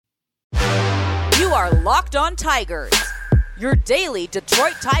You are Locked On Tigers, your daily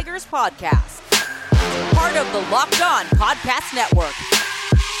Detroit Tigers podcast. Part of the Locked On Podcast Network,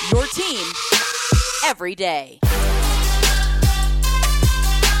 your team every day.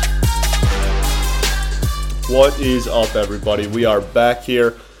 What is up, everybody? We are back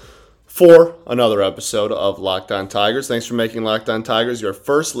here for another episode of Locked On Tigers. Thanks for making Locked On Tigers your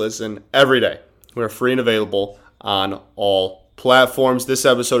first listen every day. We are free and available on all platforms. This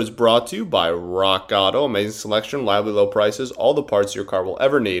episode is brought to you by Rock Auto. Amazing selection, lively low prices, all the parts your car will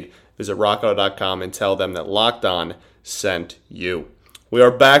ever need. Visit rockauto.com and tell them that Locked On sent you. We are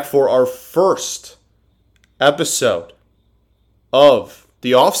back for our first episode of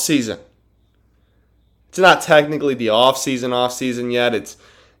the off-season. It's not technically the off-season yet. It's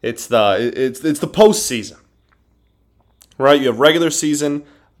the postseason, right? You have regular season,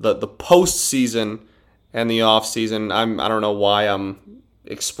 the postseason, and the off-season. I don't know why I'm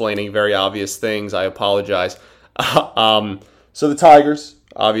explaining very obvious things. I apologize. So the Tigers,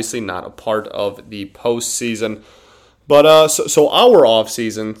 obviously not a part of the postseason, but so our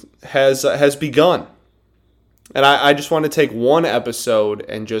off-season has begun, and I just want to take one episode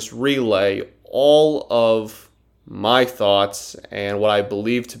and just relay all of my thoughts and what I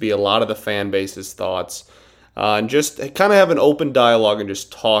believe to be a lot of the fan base's thoughts, and just kind of have an open dialogue and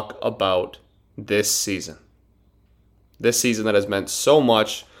just talk about this season. This season that has meant so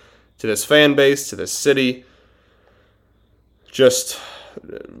much to this fan base, to this city, just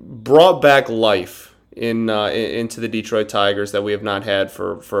brought back life into the Detroit Tigers that we have not had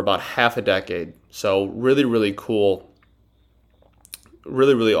for about half a decade. So really, really cool.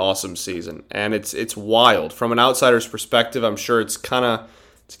 Really, really awesome season, and it's wild from an outsider's perspective. I'm sure it's kind of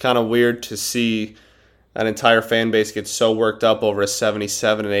weird to see an entire fan base get so worked up over a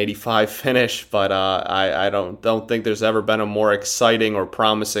 77 and 85 finish, but I don't think there's ever been a more exciting or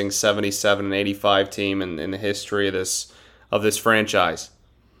promising 77 and 85 team in the history of this franchise.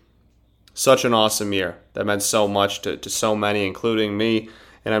 Such an awesome year that meant so much to so many, including me.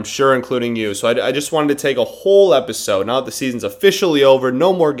 And I'm sure including you. So I just wanted to take a whole episode. Now that the season's officially over,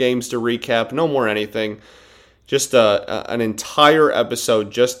 no more games to recap, no more anything. Just an entire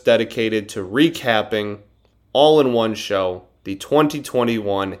episode just dedicated to recapping, all in one show, the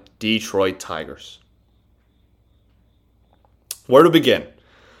 2021 Detroit Tigers. Where to begin?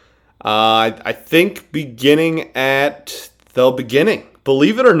 I think beginning at the beginning.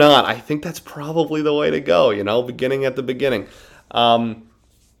 Believe it or not, I think that's probably the way to go, beginning at the beginning.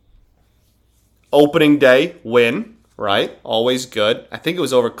 Opening day win, right? Always good. I think it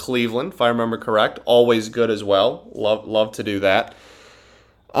was over Cleveland, if I remember correct. Always good as well. Love to do that.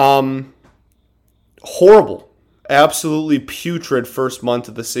 Horrible. Absolutely putrid first month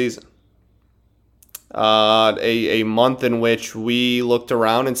of the season. A month in which we looked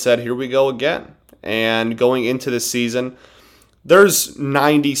around and said, here we go again. And going into the season, there's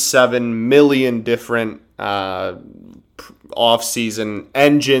 97 million different off-season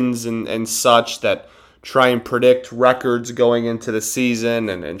engines and such that try and predict records going into the season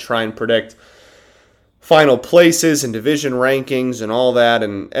and try and predict final places and division rankings and all that.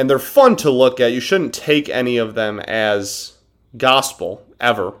 And they're fun to look at. You shouldn't take any of them as gospel,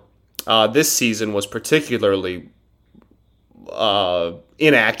 ever. This season was particularly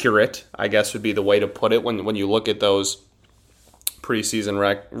inaccurate, I guess would be the way to put it, when you look at those preseason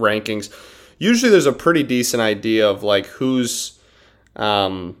rankings. Usually there's a pretty decent idea of like who's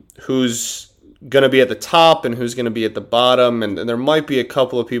going to be at the top and who's going to be at the bottom, and there might be a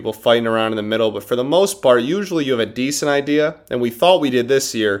couple of people fighting around in the middle, but for the most part, usually you have a decent idea, and we thought we did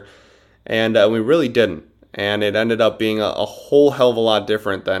this year, and we really didn't, and it ended up being a whole hell of a lot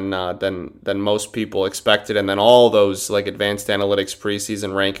different than most people expected, and then all those like advanced analytics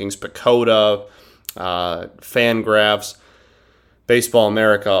preseason rankings, Pacoda, Fangraphs, Baseball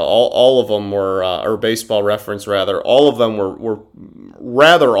America, all of them were, or Baseball Reference rather, all of them were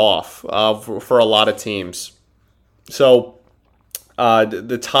rather off for a lot of teams. So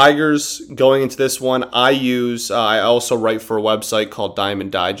the Tigers going into this one, I also write for a website called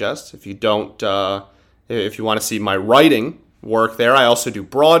Diamond Digest. If you want to see my writing work there, I also do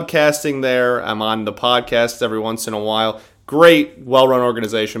broadcasting there. I'm on the podcast every once in a while. Great, well-run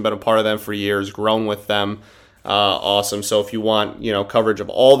organization, been a part of them for years, grown with them. Awesome. So if you want, coverage of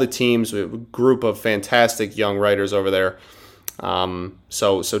all the teams, we have a group of fantastic young writers over there.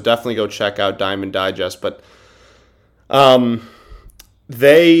 So definitely go check out Diamond Digest. But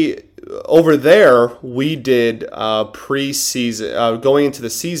they over there, we did preseason going into the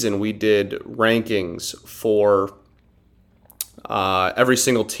season. We did rankings for every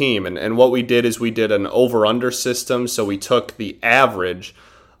single team, and what we did is we did an over/under system. So we took the average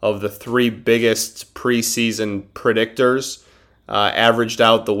of the three biggest preseason predictors, averaged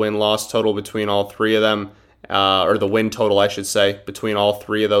out the win-loss total between all three of them, or the win total, I should say, between all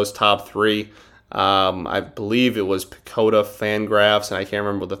three of those top three. I believe it was Pacoda, Fangraphs, and I can't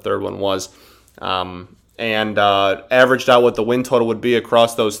remember what the third one was. And averaged out what the win total would be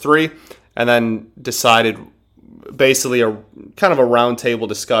across those three, and then decided basically a kind of a roundtable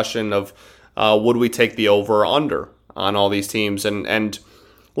discussion of would we take the over or under on all these teams. And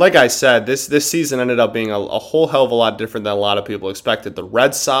like I said, this season ended up being a whole hell of a lot different than a lot of people expected. The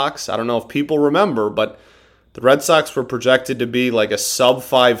Red Sox, I don't know if people remember, but the Red Sox were projected to be like a sub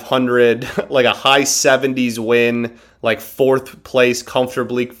 500, like a high 70s win, like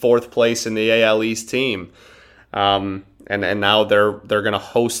comfortably fourth place in the AL East team. And now they're going to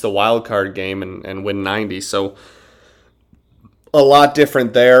host the wild card game and win 90. So a lot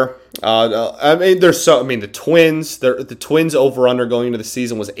different there. The Twins over under going into the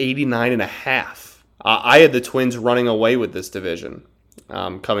season was 89.5. I had the Twins running away with this division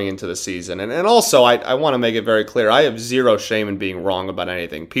coming into the season. And also, I want to make it very clear, I have zero shame in being wrong about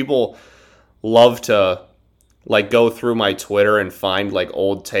anything. People love to go through my Twitter and find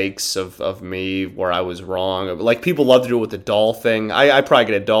old takes of me where I was wrong. People love to do it with the Dahl thing. I probably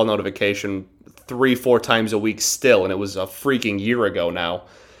get a Dahl notification 3-4 times a week still, and it was a freaking year ago now.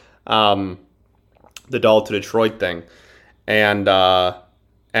 The Dahl to Detroit thing. And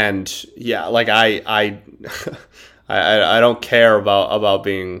yeah, I don't care about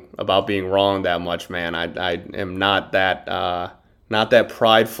being wrong that much, man. I am not that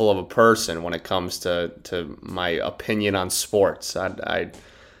prideful of a person when it comes to my opinion on sports. I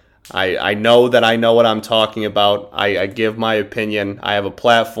know that I know what I'm talking about. I give my opinion. I have a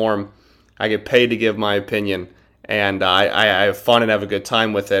platform. I get paid to give my opinion, and I have fun and have a good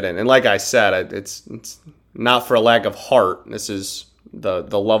time with it. And like I said, it's not for a lack of heart. This is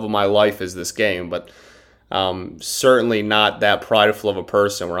the love of my life is this game, but certainly not that prideful of a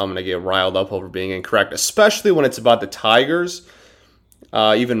person where I'm going to get riled up over being incorrect, especially when it's about the Tigers.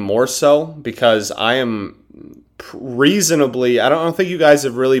 Even more so, because I am reasonably, I don't think you guys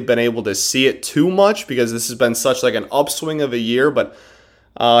have really been able to see it too much because this has been such an upswing of a year, but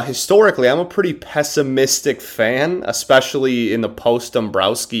historically I'm a pretty pessimistic fan, especially in the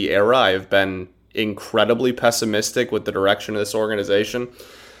post-Dombrowski era. I have been incredibly pessimistic with the direction of this organization.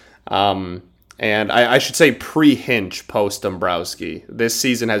 And I should say pre-Hinch, post-Dombrowski. This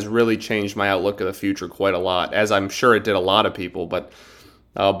season has really changed my outlook of the future quite a lot, as I'm sure it did a lot of people. But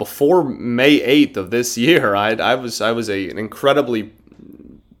before May 8th of this year, I was an incredibly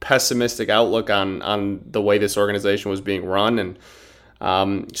pessimistic outlook on the way this organization was being run. And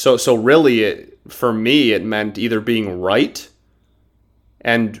so really, for me, it meant either being right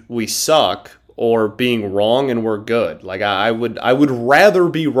and we suck, or being wrong and we're good. I would rather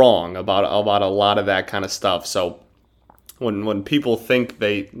be wrong about a lot of that kind of stuff. So when people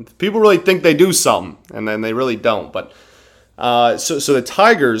really think they do something, and then they really don't. But so the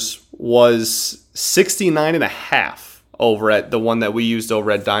Tigers was 69.5 over at the one that we used over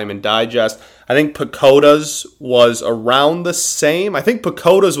at Diamond Digest. I think Pacoda's was around the same. I think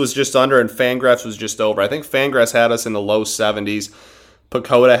Pacoda's was just under and Fangraphs was just over. I think Fangraphs had us in the low 70s.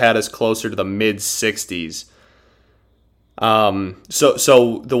 Pacoda had us closer to the mid 60s.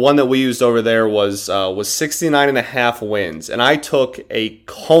 So the one that we used over there was 69.5 wins, and I took a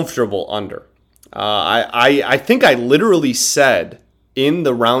comfortable under. I think I literally said in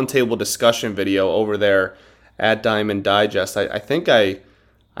the roundtable discussion video over there at Diamond Digest, I think I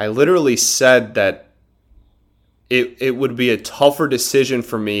literally said that it would be a tougher decision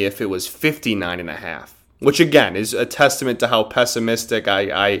for me if it was 59.5. Which, again, is a testament to how pessimistic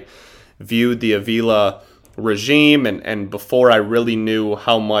I viewed the Avila regime and before I really knew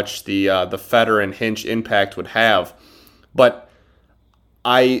how much the Fetter and Hinch impact would have. But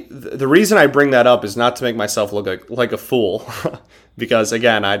the reason I bring that up is not to make myself look like a fool, because,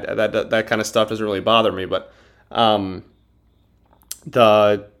 again, that kind of stuff doesn't really bother me. But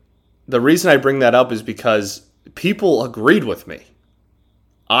the reason I bring that up is because people agreed with me.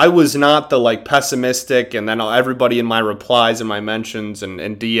 I was not the pessimistic, and then everybody in my replies and my mentions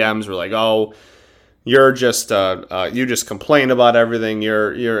and DMs were like, "Oh, you're just you just complain about everything."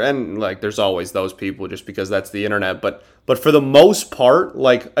 You're and there's always those people just because that's the internet. But for the most part,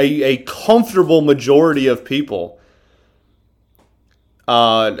 a comfortable majority of people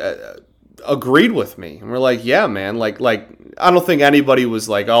agreed with me, and we're like, "Yeah, man." I don't think anybody was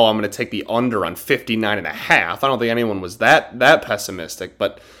like, "Oh, I'm going to take the under on 59.5." I don't think anyone was that pessimistic,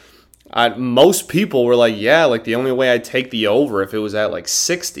 but most people were like, "Yeah, the only way I'd take the over if it was at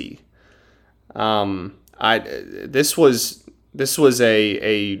 60." This was this was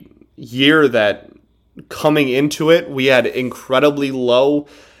a year that coming into it, we had incredibly low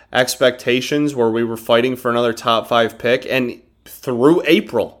expectations where we were fighting for another top 5 pick. And through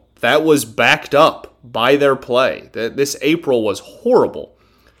April, that was backed up by their play. This April was horrible.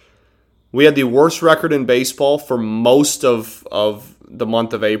 We had the worst record in baseball for most of the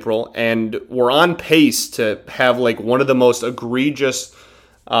month of April, and we're on pace to have like one of the most egregious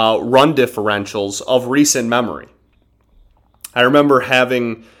run differentials of recent memory. I remember a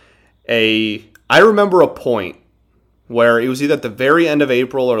point where it was either at the very end of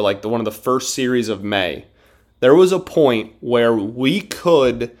April or like one of the first series of May. There was a point where we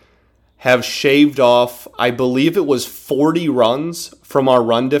could have shaved off, I believe it was 40 runs from our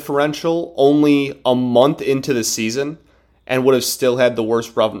run differential only a month into the season, and would have still had the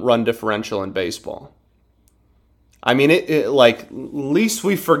worst run differential in baseball. I mean, it like, least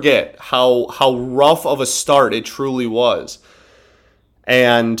we forget how rough of a start it truly was.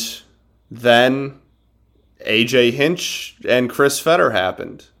 And then AJ Hinch and Chris Fetter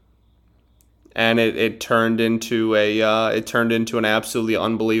happened, and it turned into an absolutely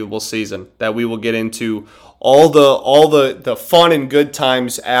unbelievable season that we will get into all the fun and good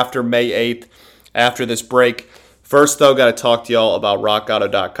times after May 8th, after this break. First, though, got to talk to y'all about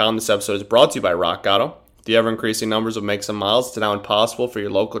RockAuto.com. This episode is brought to you by Rock Auto. With the ever-increasing numbers of makes and models, it's now impossible for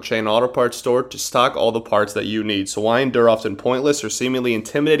your local chain auto parts store to stock all the parts that you need. So why endure often pointless or seemingly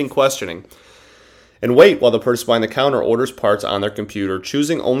intimidating questioning and wait while the person behind the counter orders parts on their computer,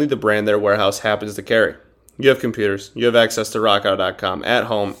 choosing only the brand their warehouse happens to carry? You have computers. You have access to RockAuto.com at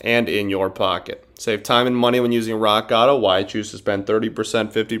home and in your pocket. Save time and money when using Rock Auto. Why choose to spend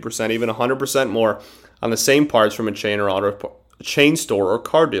 30%, 50%, even 100% more on the same parts from a chain store or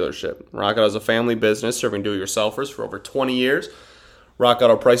car dealership. Rock Auto is a family business serving do-it-yourselfers for over 20 years. Rock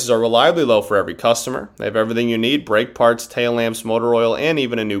Auto prices are reliably low for every customer. They have everything you need: brake parts, tail lamps, motor oil, and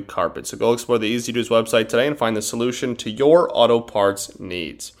even a new carpet. So go explore the easy-to-use website today and find the solution to your auto parts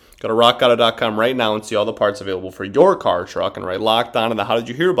needs. Go to rockauto.com right now and see all the parts available for your car or truck, and write Locked On in the How Did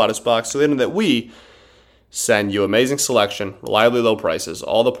You Hear About Us box so they know that we send you amazing selection, reliably low prices,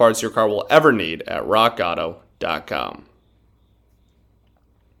 all the parts your car will ever need at rockauto.com.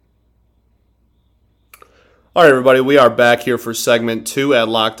 All right, everybody, we are back here for segment 2 at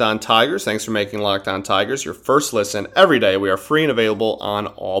Locked On Tigers. Thanks for making Locked On Tigers your first listen every day. We are free and available on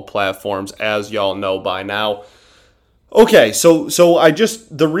all platforms, as y'all know by now. Okay, so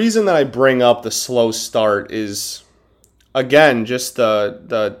the reason that I bring up the slow start is, again, just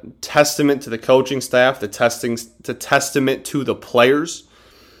the testament to the coaching staff, the testament to the players,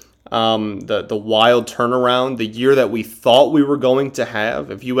 the wild turnaround, the year that we thought we were going to have.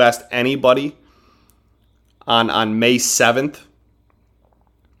 If you asked anybody on May 7th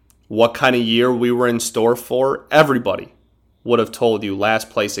what kind of year we were in store for, everybody would have told you last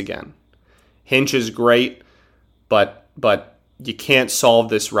place again. Hinch is great, but you can't solve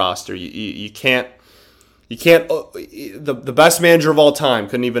this roster. You can't. The best manager of all time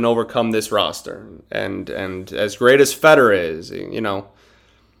couldn't even overcome this roster. And as great as Fetter is,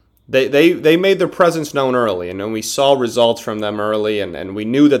 they made their presence known early, and we saw results from them early, and we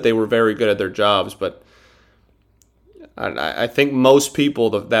knew that they were very good at their jobs. But I think most people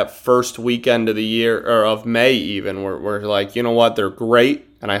that first weekend of the year, or of May even, were like, you know what, they're great,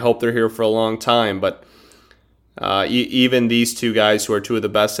 and I hope they're here for a long time. But even these two guys who are two of the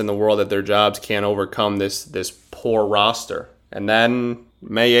best in the world at their jobs can't overcome this poor roster. And then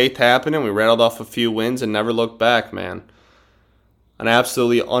May 8th happened, and we rattled off a few wins and never looked back, man. An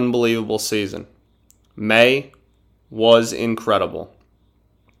absolutely unbelievable season. May was incredible.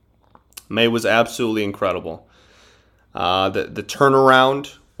 May was absolutely incredible. The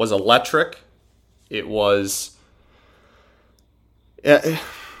turnaround was electric. It was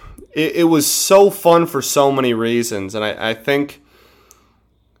so fun for so many reasons, and I think,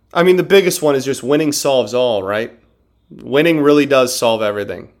 the biggest one is just winning solves all, right? Winning really does solve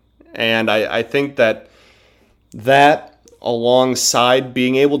everything, and I think that alongside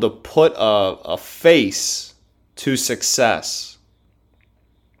being able to put a face to success.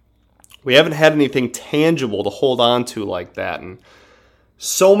 We haven't had anything tangible to hold on to like that. And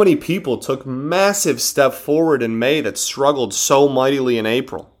so many people took massive step forward in May that struggled so mightily in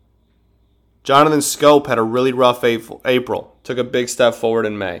April. Jonathan Schoop had a really rough April, took a big step forward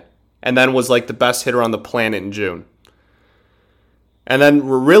in May, and then was like the best hitter on the planet in June. And then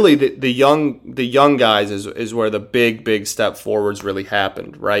really the young guys is where the big step forwards really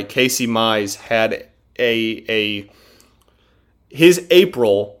happened, right? Casey Mize had his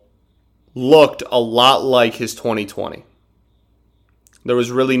April looked a lot like his 2020. There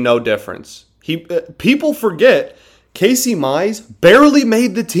was really no difference. People forget Casey Mize barely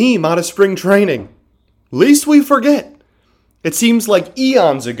made the team out of spring training. Least we forget. It seems like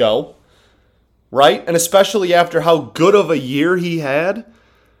eons ago, right? And especially after how good of a year he had.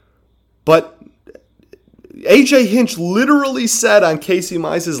 But AJ Hinch literally said on Casey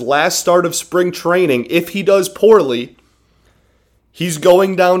Mize's last start of spring training, if he does poorly, he's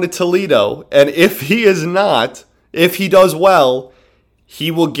going down to Toledo. And if he is not, if he does well,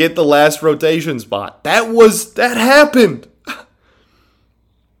 he will get the last rotation spot. That happened.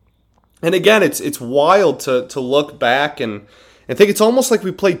 And again, it's wild to look back and think it's almost like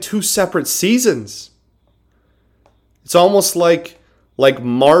we played two separate seasons. It's almost like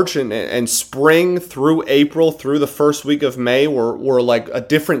March and spring through April through the first week of May were like a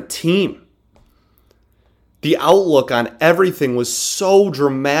different team. The outlook on everything was so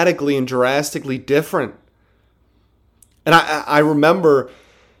dramatically and drastically different. And I remember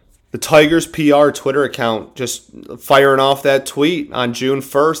the Tigers PR Twitter account just firing off that tweet on June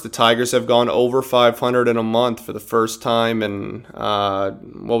 1st. The Tigers have gone over 500 in a month for the first time in,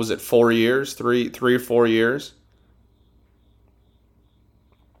 4 years? 3 or 4 years?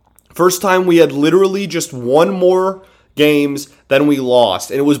 First time we had literally just one more games than we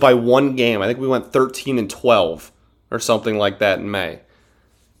lost. And it was by one game. I think we went 13-12 or something like that in May.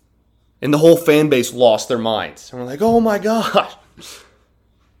 And the whole fan base lost their minds. And we're like, oh my God.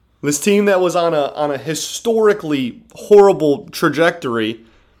 This team that was on a historically horrible trajectory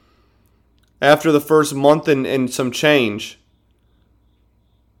after the first month and some change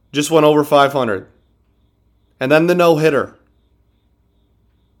just went over 500. And then the no-hitter.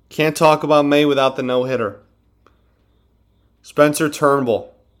 Can't talk about May without the no-hitter. Spencer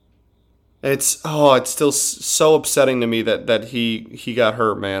Turnbull. And it's still so upsetting to me that he got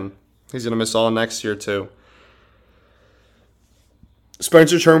hurt, man. He's going to miss all next year, too.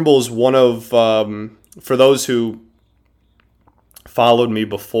 Spencer Turnbull is one of, for those who followed me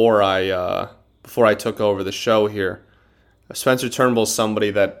before I took over the show here, Spencer Turnbull is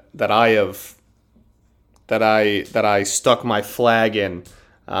somebody that I stuck my flag in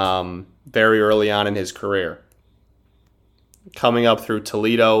very early on in his career. Coming up through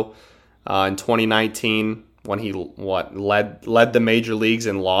Toledo in 2019, when he led the major leagues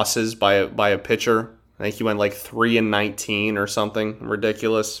in losses by a pitcher. I think he went like 3-19 or something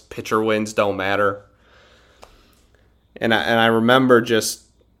ridiculous. Pitcher wins don't matter. And I remember just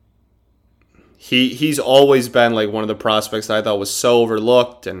he's always been like one of the prospects that I thought was so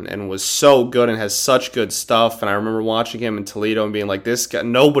overlooked and was so good and has such good stuff. And I remember watching him in Toledo and being like, this guy,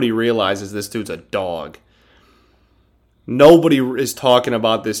 nobody realizes this dude's a dog. Nobody is talking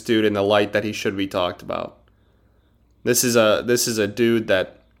about this dude in the light that he should be talked about. This is a dude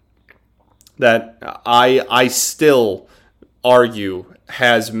that I still argue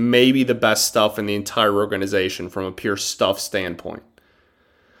has maybe the best stuff in the entire organization from a pure stuff standpoint.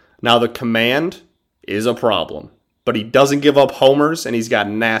 Now, the command is a problem, but he doesn't give up homers, and he's got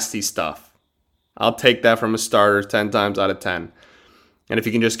nasty stuff. I'll take that from a starter 10 times out of 10. And if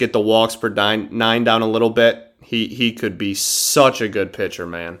he can just get the walks per nine down a little bit, he could be such a good pitcher,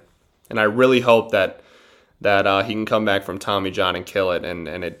 man. And I really hope that he can come back from Tommy John and kill it, and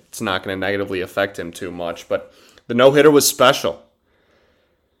it's not going to negatively affect him too much. But the no-hitter was special.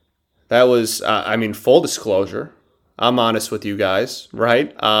 That was, full disclosure, I'm honest with you guys,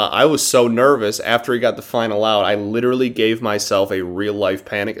 right? I was so nervous after he got the final out, I literally gave myself a real-life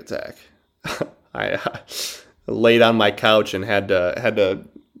panic attack. I laid on my couch and had to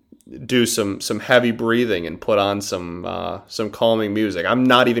do some heavy breathing and put on some calming music. I'm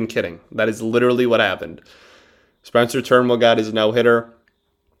not even kidding. That is literally what happened. Spencer Turnbull got his no-hitter,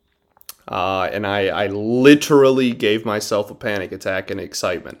 and I literally gave myself a panic attack in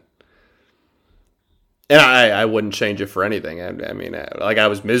excitement. And I wouldn't change it for anything. I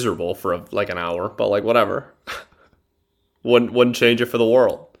was miserable for an hour, but whatever. wouldn't change it for the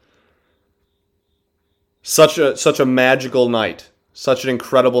world. Such a magical night. Such an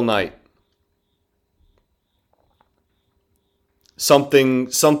incredible night. Something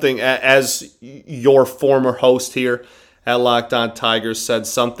as your former host here at Locked On Tigers said,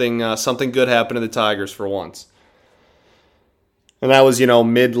 something good happened to the Tigers for once. And that was,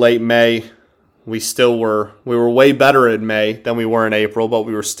 mid-late May. We were way better in May than we were in April, but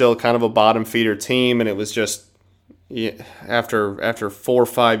we were still kind of a bottom feeder team, and it was just after 4 or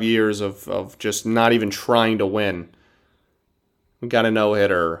 5 years of just not even trying to win. We got a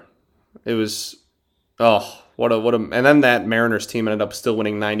no-hitter. It was what a and then that Mariners team ended up still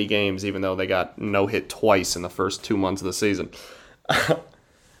winning 90 games even though they got no-hit twice in the first 2 months of the season.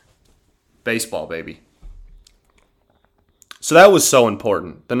 Baseball, baby. So that was so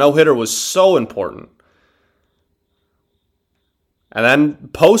important. The no-hitter was so important. And then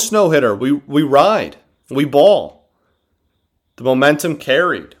post no-hitter, we ride. We ball. The momentum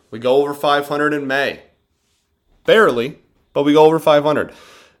carried. We go over 500 in May. Barely, but we go over 500.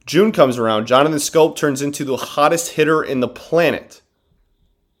 June comes around. Jonathan Schoop turns into the hottest hitter in the planet.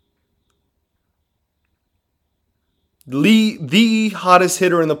 The hottest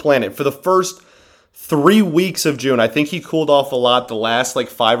hitter in the planet. For the first 3 weeks of June. I think he cooled off a lot the last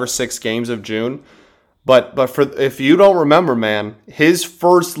 5 or 6 games of June. But if you don't remember, man, his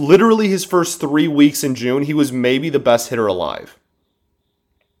first 3 weeks in June, he was maybe the best hitter alive.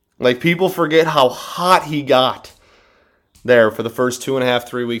 People forget how hot he got there for the first 2.5,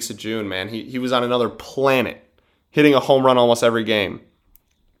 3 weeks of June, man. He was on another planet, hitting a home run almost every game.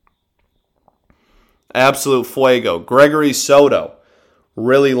 Absolute fuego. Gregory Soto,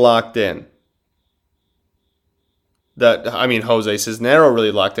 really locked in. Jose Cisnero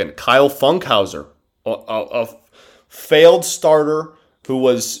really locked in. Kyle Funkhauser, a failed starter who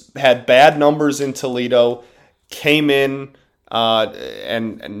had bad numbers in Toledo, came in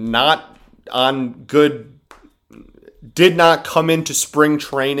and not on good, did not come into spring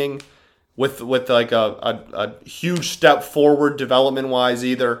training with a huge step forward development wise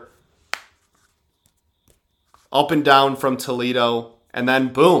either. Up and down from Toledo, and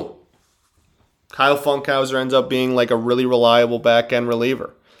then boom, Kyle Funkhauser ends up being a really reliable back end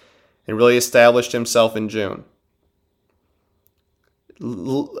reliever. And really established himself in June.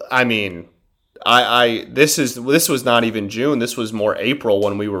 This was not even June. This was more April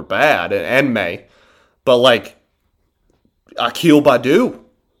when we were bad, and May. But Akil Baddoo,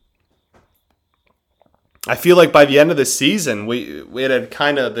 I feel like by the end of the season,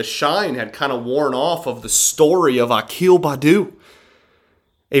 the shine had kind of worn off of the story of Akil Baddoo,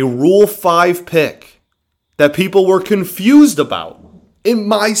 a Rule 5 pick that people were confused about. In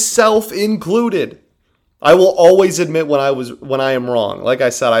myself included. I will always admit when I am wrong. Like I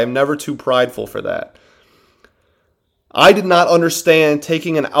said, I am never too prideful for that. I did not understand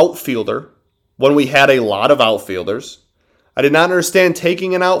taking an outfielder when we had a lot of outfielders. I did not understand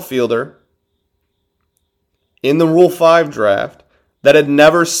taking an outfielder in the Rule 5 draft that had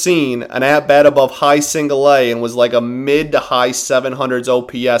never seen an at-bat above high single A and was a mid to high 700s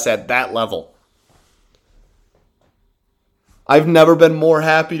OPS at that level. I've never been more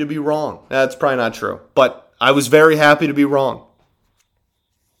happy to be wrong. That's probably not true. But I was very happy to be wrong.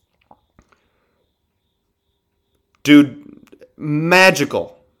 Dude,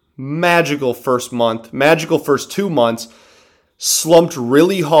 magical first month. Magical first 2 months. Slumped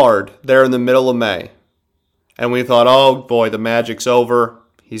really hard there in the middle of May. And we thought, oh boy, the magic's over.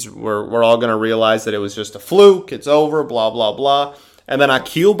 We're all going to realize that it was just a fluke. It's over, blah, blah, blah. And then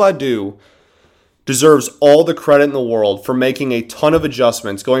Akil Baddoo deserves all the credit in the world for making a ton of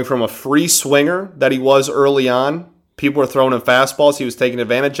adjustments, going from a free swinger that he was early on. People were throwing him fastballs. He was taking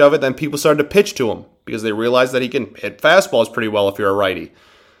advantage of it. Then people started to pitch to him because they realized that he can hit fastballs pretty well if you're a righty.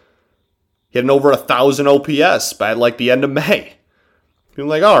 He had an over 1,000 OPS by the end of May. People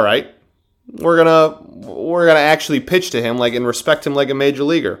were all right, we're gonna actually pitch to him and respect him like a major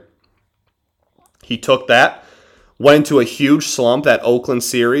leaguer. He took that, went into a huge slump. That Oakland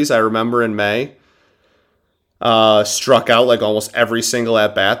series, I remember in May. Struck out almost every single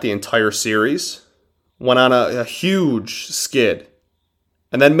at-bat the entire series. Went on a huge skid.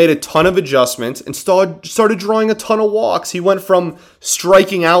 And then made a ton of adjustments and started drawing a ton of walks. He went from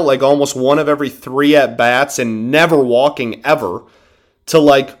striking out almost 1 of every 3 at-bats and never walking ever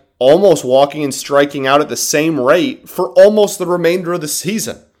to almost walking and striking out at the same rate for almost the remainder of the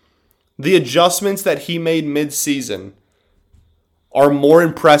season. The adjustments that he made mid-season are more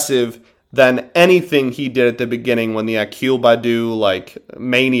impressive than anything he did at the beginning when the Akil Baddoo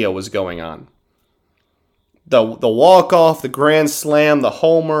mania was going on. The walk-off, the grand slam, the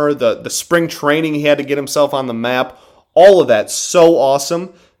homer, the spring training he had to get himself on the map, all of that so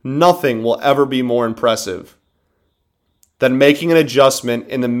awesome. Nothing will ever be more impressive than making an adjustment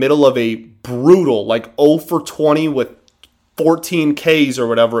in the middle of a brutal 0 for 20 with 14 Ks or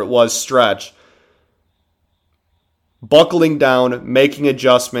whatever it was stretch. Buckling down, making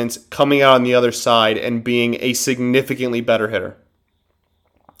adjustments, coming out on the other side, and being a significantly better hitter.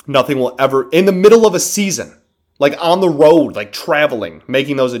 Nothing will ever, in the middle of a season, on the road, traveling,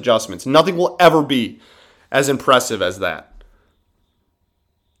 making those adjustments, nothing will ever be as impressive as that.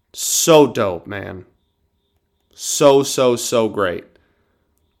 So dope, man. So great.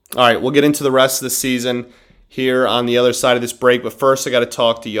 All right, we'll get into the rest of the season here on the other side of this break. But first, I got to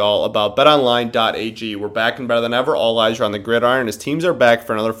talk to y'all about betonline.ag. We're back and better than ever. All eyes are on the gridiron as teams are back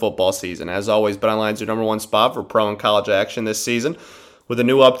for another football season. As always, BetOnline is your number one spot for pro and college action this season. With a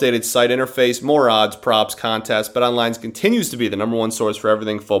new updated site interface, more odds, props, contests, BetOnline continues to be the number one source for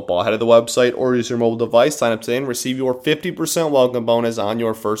everything football. Head to the website or use your mobile device, sign up today, and receive your 50% welcome bonus on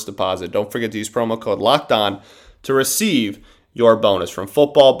your first deposit. Don't forget to use promo code LOCKEDON to receive your bonus. From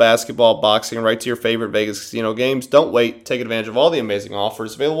football, basketball, boxing, right to your favorite Vegas casino games. Don't wait. Take advantage of all the amazing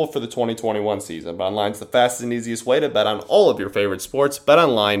offers available for the 2021 season. BetOnline is the fastest and easiest way to bet on all of your favorite sports.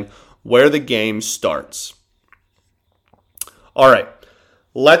 BetOnline, where the game starts. All right.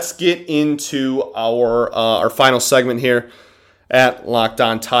 Let's get into our final segment here at Locked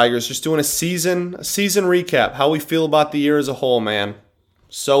On Tigers. Just doing a season recap. How we feel about the year as a whole, man.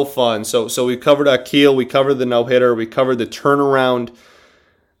 So fun. So we covered Akil. We covered the no-hitter. We covered the turnaround.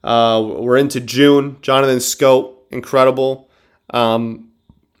 We're into June. Jonathan Schoop, incredible.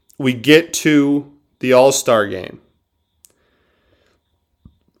 We get to the All-Star game.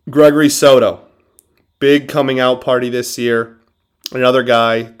 Gregory Soto, big coming out party this year. Another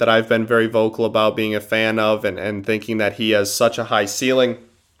guy that I've been very vocal about being a fan of and thinking that he has such a high ceiling.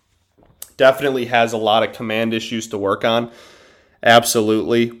 Definitely has a lot of command issues to work on.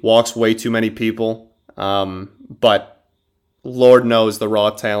 Absolutely. Walks way too many people. But Lord knows the raw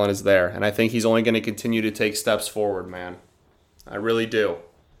talent is there. And I think he's only going to continue to take steps forward, man. I really do.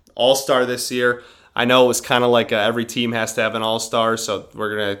 All-Star this year. I know it was kind of like every team has to have an all-star, so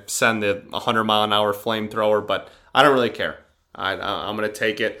we're going to send the 100-mile-an-hour flamethrower, but I don't really care. I'm going to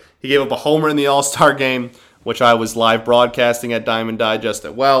take it. He gave up a homer in the All-Star game, which I was live broadcasting at Diamond Digest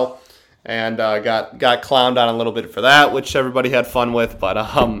as well, and got clowned on a little bit for that, which everybody had fun with, but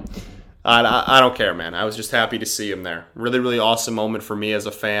I don't care, man. I was just happy to see him there. Really, really awesome moment for me as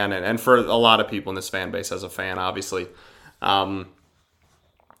a fan, and for a lot of people in this fan base as a fan, obviously. The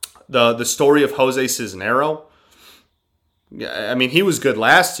story of Jose Cisnero, I mean, he was good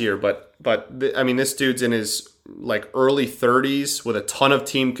last year, but this dude's in his early 30s with a ton of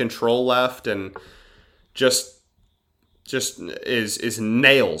team control left and just is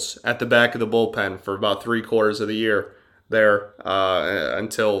nails at the back of the bullpen for about 3/4 of the year there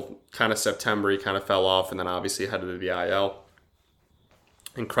until kind of September. He kind of fell off and then obviously headed to the IL.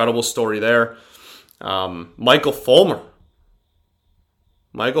 Incredible story there. Michael Fulmer,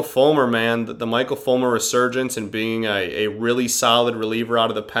 man, the Michael Fulmer resurgence and being a really solid reliever out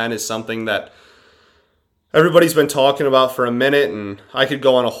of the pen is something that everybody's been talking about for a minute, and I could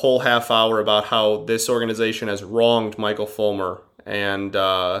go on a whole half hour about how this organization has wronged Michael Fulmer and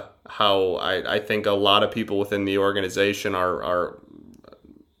how I think a lot of people within the organization are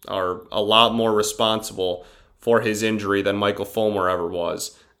a lot more responsible for his injury than Michael Fulmer ever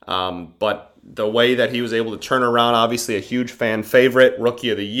was. But the way that he was able to turn around, obviously a huge fan favorite, Rookie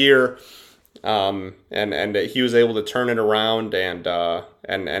of the Year, and he was able to turn it around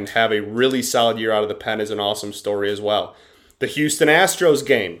and have a really solid year out of the pen is an awesome story as well. The Houston Astros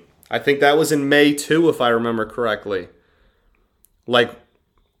game, I think that was in May too, if I remember correctly.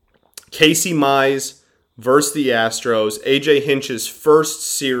 Casey Mize versus the Astros, AJ Hinch's first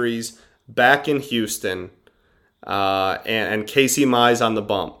series back in Houston, and Casey Mize on the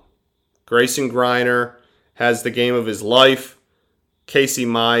bump. Grayson Greiner has the game of his life. Casey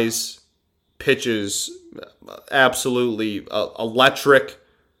Mize pitches absolutely electric.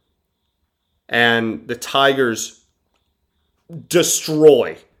 And the Tigers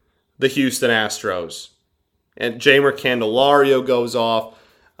destroy the Houston Astros. And Jeimer Candelario goes off.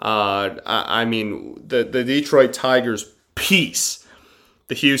 The Detroit Tigers piece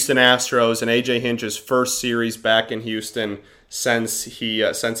the Houston Astros and AJ Hinch's first series back in Houston since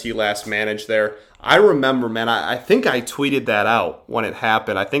he last managed there. I remember, man, I think I tweeted that out when it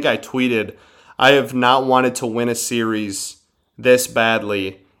happened. I think I tweeted, I have not wanted to win a series this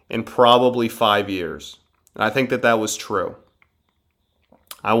badly in probably 5 years. And I think that was true.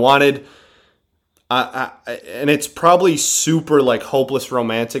 And it's probably super hopeless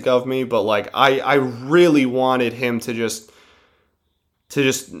romantic of me, but I really wanted him to just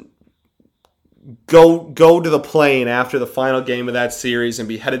go to the plane after the final game of that series and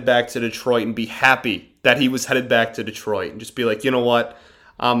be headed back to Detroit and be happy that he was headed back to Detroit and just be like, you know what,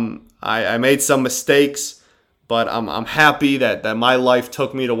 I made some mistakes, but I'm happy that my life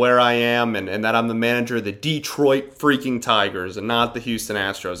took me to where I am and that I'm the manager of the Detroit freaking Tigers and not the Houston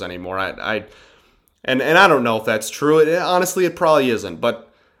Astros anymore. And I don't know if that's true. Honestly, it probably isn't,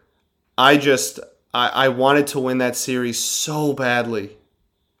 but I wanted to win that series so badly.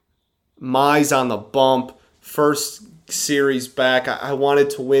 Mize on the bump, first series back. I wanted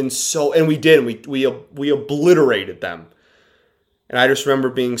to win so, and we did. We obliterated them. And I just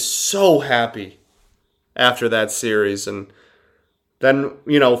remember being so happy after that series. And then,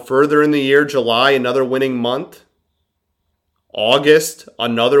 further in the year, July, another winning month. August,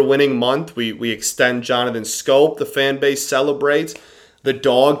 another winning month. We extend Jonathan Scope. The fan base celebrates. The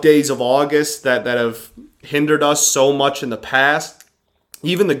dog days of August that have hindered us so much in the past.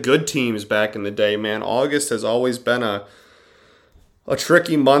 Even the good teams back in the day, man. August has always been a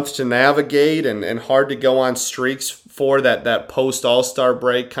tricky month to navigate and hard to go on streaks for. That post All-Star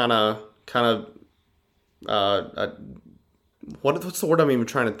break what's the word I'm even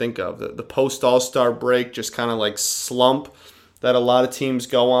trying to think of? The post All-Star break, just kind of like slump that a lot of teams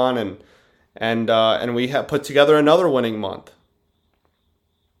go on, and we have put together another winning month.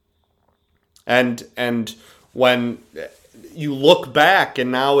 And when you look back,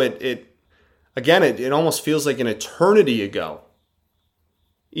 and now it almost feels like an eternity ago.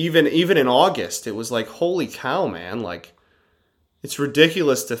 Even in August, it was like, holy cow, man! Like, it's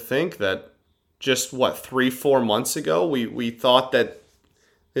ridiculous to think that just 3-4 months ago we thought that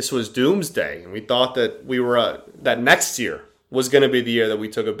this was doomsday, and we thought that we were that next year was going to be the year that we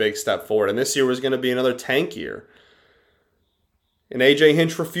took a big step forward, and this year was going to be another tank year. And AJ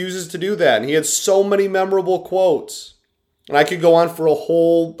Hinch refuses to do that, and he had so many memorable quotes. And I could go on for a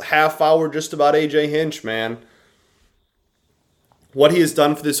whole half hour just about AJ Hinch, man. What he has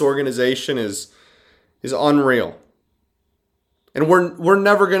done for this organization is unreal. And we're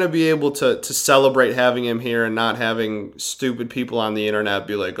never going to be able to celebrate having him here and not having stupid people on the internet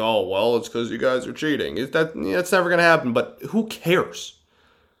be like, oh, well, it's because you guys are cheating. That's never going to happen. But who cares?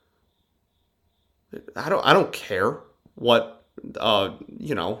 I don't care what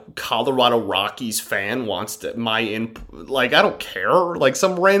Colorado Rockies fan wants to I don't care. Like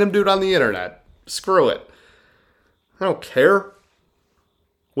some random dude on the internet. Screw it. I don't care.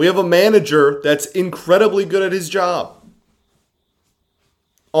 We have a manager that's incredibly good at his job.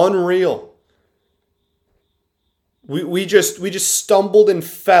 Unreal. We just stumbled and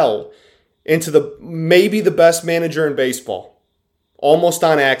fell into maybe the best manager in baseball. Almost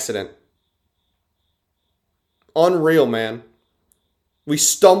on accident. Unreal, man. We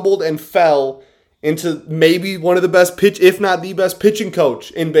stumbled and fell into maybe one of the best if not the best pitching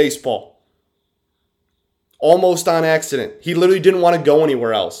coach in baseball. Almost on accident. He literally didn't want to go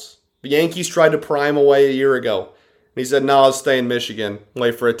anywhere else. The Yankees tried to pry him away a year ago. And he said, no, I'll stay in Michigan,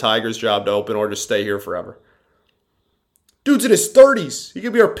 wait for a Tigers job to open, or just stay here forever. Dude's in his 30s. He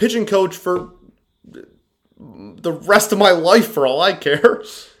could be our pitching coach for the rest of my life for all I care.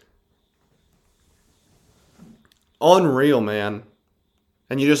 Unreal, man.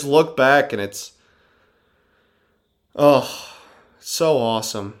 And you just look back and it's, so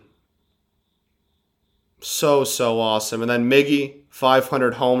awesome. So awesome. And then Miggy,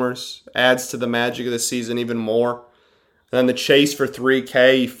 500 homers, adds to the magic of the season even more. And then the chase for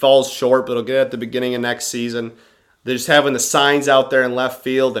 3K, he falls short, but he'll get it at the beginning of next season. They're just having the signs out there in left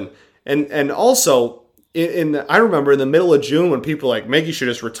field. And also, I remember in the middle of June when people were like, Miggy should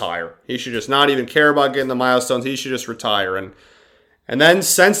just retire. He should just not even care about getting the milestones. He should just retire. And then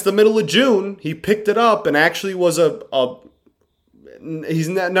since the middle of June, he picked it up and actually was he's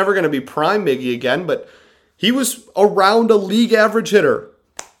never going to be prime Miggy again, but he was around a league average hitter,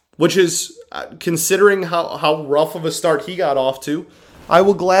 which is, considering how rough of a start he got off to, I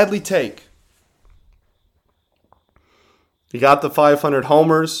will gladly take. He got the 500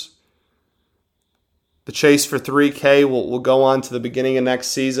 homers. The chase for 3K will go on to the beginning of next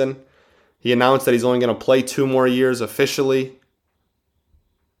season. He announced that he's only going to play 2 more years officially.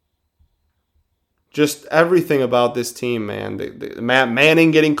 Just everything about this team, man. Matt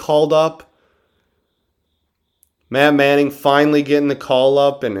Manning getting called up. Matt Manning finally getting the call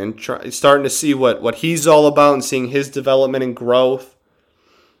up and starting to see what he's all about and seeing his development and growth.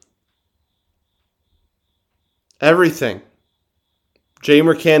 Everything.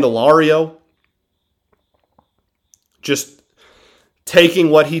 Jeimer Candelario just taking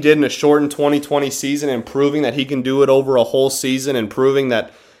what he did in a shortened 2020 season and proving that he can do it over a whole season and proving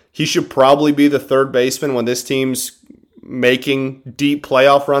that he should probably be the third baseman when this team's making deep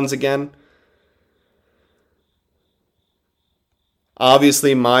playoff runs again.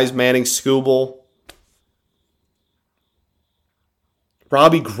 Obviously, Mize, Manning, Skubal.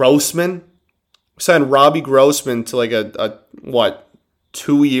 Robbie Grossman. We signed Robbie Grossman to like a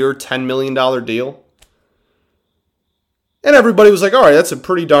 2-year, $10 million deal. And everybody was like, all right, that's a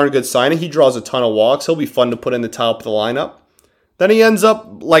pretty darn good signing. He draws a ton of walks. He'll be fun to put in the top of the lineup. Then he ends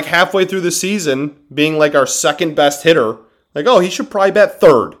up like halfway through the season being like our second best hitter. Like, oh, he should probably bat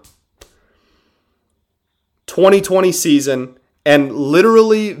third. 2020 season. And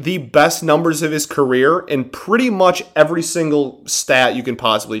literally the best numbers of his career in pretty much every single stat you can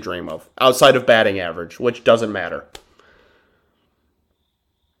possibly dream of, outside of batting average, which doesn't matter.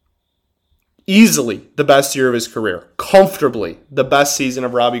 Easily the best year of his career. Comfortably the best season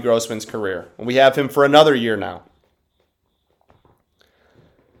of Robbie Grossman's career. And we have him for another year now.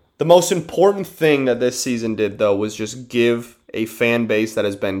 The most important thing that this season did, though, was just give a fan base that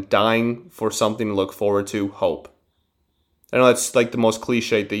has been dying for something to look forward to hope. I know that's like the most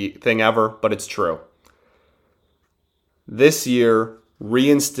cliche thing ever, but it's true. This year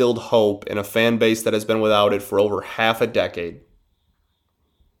reinstilled hope in a fan base that has been without it for over half a decade.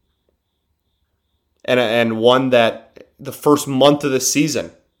 And one that the first month of the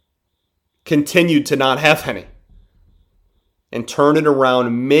season continued to not have any. And turned it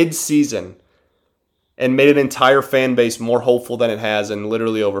around mid-season and made an entire fan base more hopeful than it has in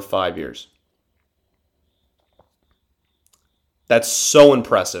literally over 5 years. That's so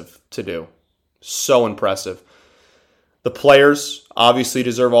impressive to do. So impressive. The players obviously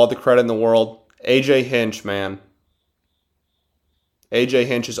deserve all the credit in the world. AJ Hinch, man. AJ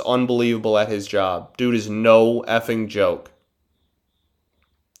Hinch is unbelievable at his job. Dude is no effing joke.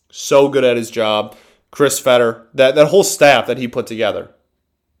 So good at his job. Chris Fetter, that whole staff that he put together.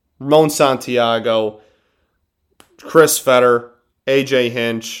 Ramon Santiago, Chris Fetter, AJ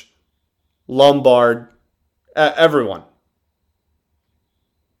Hinch, Lombard, everyone.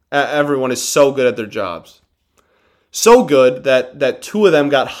 Everyone is so good at their jobs. So good that two of them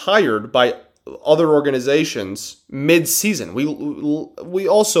got hired by other organizations mid-season. We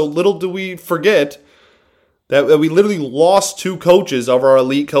also, little do we forget, that we literally lost two coaches of our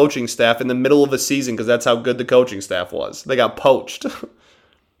elite coaching staff in the middle of a season because that's how good the coaching staff was. They got poached.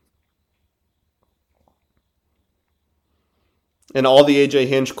 And all the AJ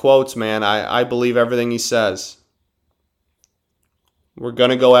Hinch quotes, man, I believe everything he says. We're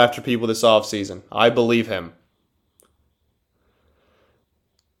going to go after people this offseason. I believe him.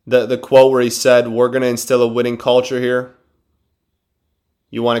 The quote where he said, we're going to instill a winning culture here.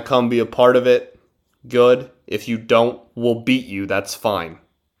 You want to come be a part of it? Good. If you don't, we'll beat you. That's fine.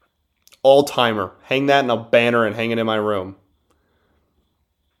 All-timer. Hang that in a banner and hang it in my room.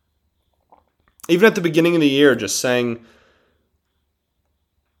 Even at the beginning of the year, just saying,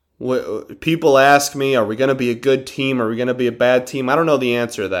 people ask me, are we going to be a good team? Are we going to be a bad team? I don't know the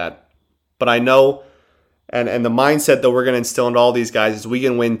answer to that. But I know, and the mindset that we're going to instill into all these guys is we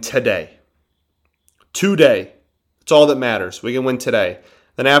can win today. Today. It's all that matters. We can win today.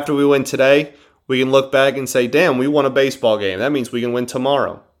 Then after we win today, we can look back and say, damn, we won a baseball game. That means we can win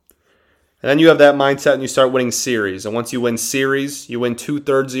tomorrow. And then you have that mindset and you start winning series. And once you win series, you win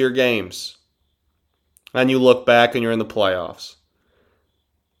 2/3 of your games. And you look back and you're in the playoffs.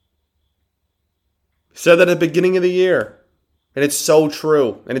 He said that at the beginning of the year. And it's so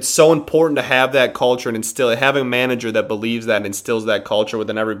true. And it's so important to have that culture and have a manager that believes that and instills that culture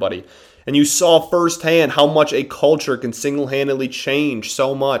within everybody. And you saw firsthand how much a culture can single-handedly change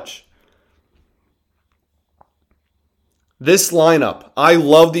so much. This lineup, I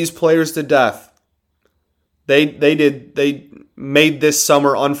love these players to death. They made this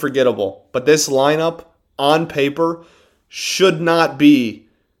summer unforgettable. But this lineup, on paper, should not be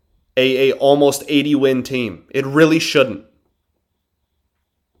a almost 80-win team. It really shouldn't.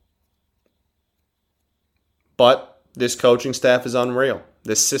 But this coaching staff is unreal.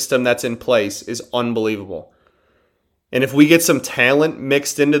 This system that's in place is unbelievable. And if we get some talent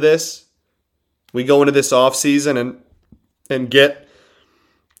mixed into this, we go into this offseason and get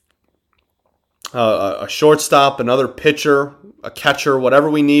a shortstop, another pitcher, a catcher, whatever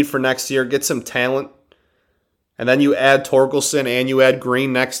we need for next year, get some talent, and then you add Torkelson and you add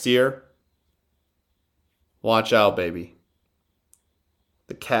Green next year, watch out, baby.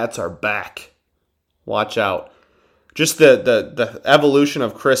 The Cats are back. Watch out. Just the evolution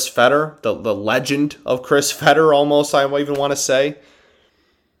of Chris Fetter, the legend of Chris Fetter almost, I even want to say.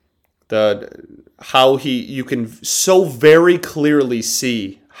 How you can so very clearly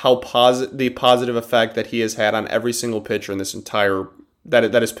see how the positive effect that he has had on every single pitcher in this entire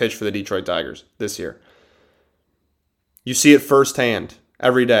that has pitched for the Detroit Tigers this year. You see it firsthand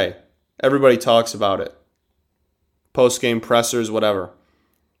every day. Everybody talks about it. Post-game pressers, whatever.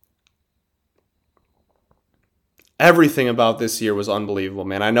 Everything about this year was unbelievable,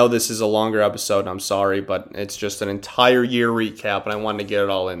 man. I know this is a longer episode, and I'm sorry, but it's just an entire year recap, and I wanted to get it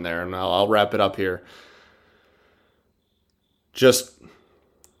all in there, and I'll wrap it up here. Just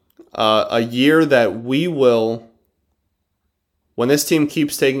a year that we will, when this team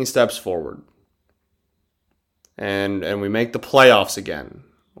keeps taking steps forward, and we make the playoffs again,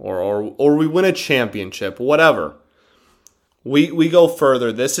 or we win a championship, whatever, we go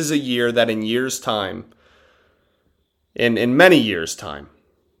further. This is a year that in years' time, in many years' time,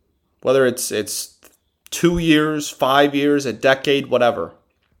 whether it's 2 years, 5 years, a decade, whatever,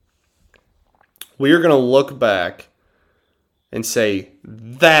 we are going to look back and say,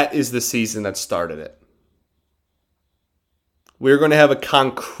 that is the season that started it. We're going to have a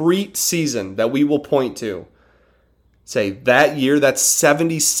concrete season that we will point to. Say, that year, that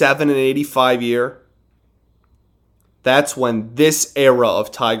 77 and 85 year, that's when this era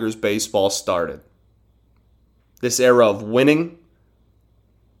of Tigers baseball started. This era of winning,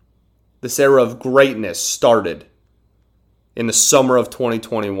 this era of greatness started in the summer of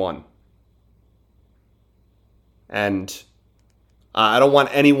 2021. And I don't want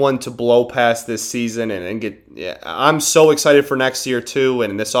anyone to blow past this season and get... Yeah, I'm so excited for next year too,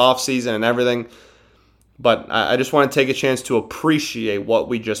 and this offseason and everything. But I just want to take a chance to appreciate what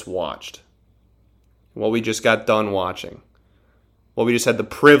we just watched. What we just got done watching. What we just had the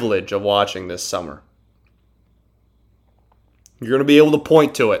privilege of watching this summer. You're going to be able to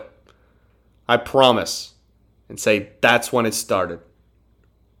point to it. I promise. And say, that's when it started.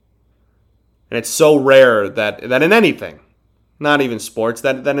 And it's so rare that in anything, not even sports,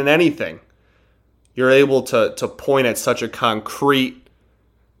 that in anything, you're able to point at such a concrete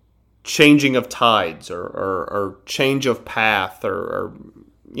changing of tides or change of path or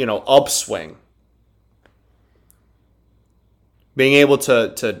upswing. Being able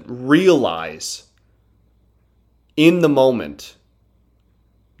to realize in the moment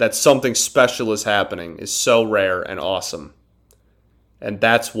that something special is happening is so rare and awesome. And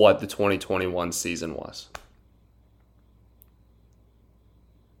that's what the 2021 season was.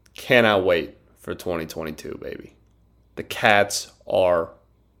 Cannot wait for 2022, baby. The Cats are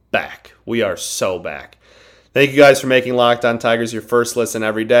back. We are so back. Thank you guys for making Locked On Tigers your first listen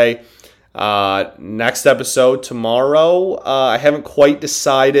every day. Next episode tomorrow. I haven't quite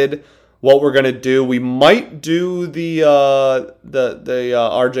decided what we're gonna do. We might do the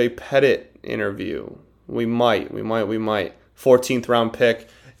RJ Pettit interview. We might. 14th round pick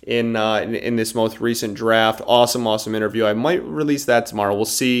in this most recent draft. Awesome interview. I might release that tomorrow. We'll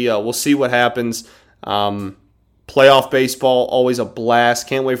see what happens. Playoff baseball, always a blast.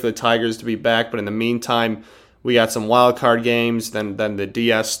 Can't wait for the Tigers to be back. But in the meantime, we got some wild card games. Then the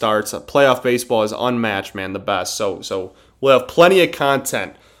DS starts. Playoff baseball is unmatched, man. The best. So we'll have plenty of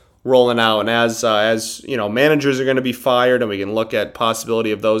content rolling out. And as you know, managers are going to be fired, and we can look at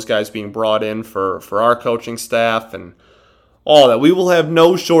possibility of those guys being brought in for our coaching staff and all that. We will have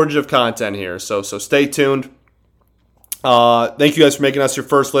no shortage of content here, so stay tuned. Thank you guys for making us your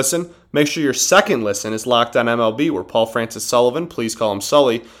first listen. Make sure your second listen is Locked On MLB, where Paul Francis Sullivan, please call him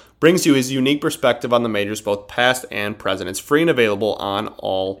Sully, brings you his unique perspective on the majors, both past and present. It's free and available on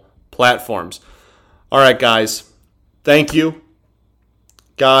all platforms. All right, guys. Thank you.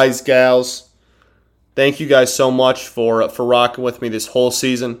 Guys, gals, thank you guys so much for rocking with me this whole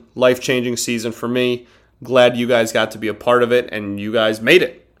season. Life-changing season for me. Glad you guys got to be a part of it, and you guys made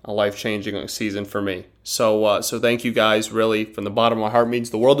it a life-changing season for me. So thank you guys, really, from the bottom of my heart. Means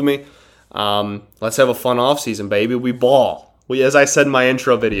the world to me. Let's have a fun off-season, baby. We ball. As I said in my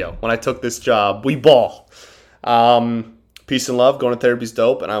intro video, when I took this job, we ball. Peace and love. Going to therapy's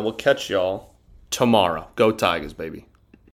dope, and I will catch y'all tomorrow. Go Tigers, baby.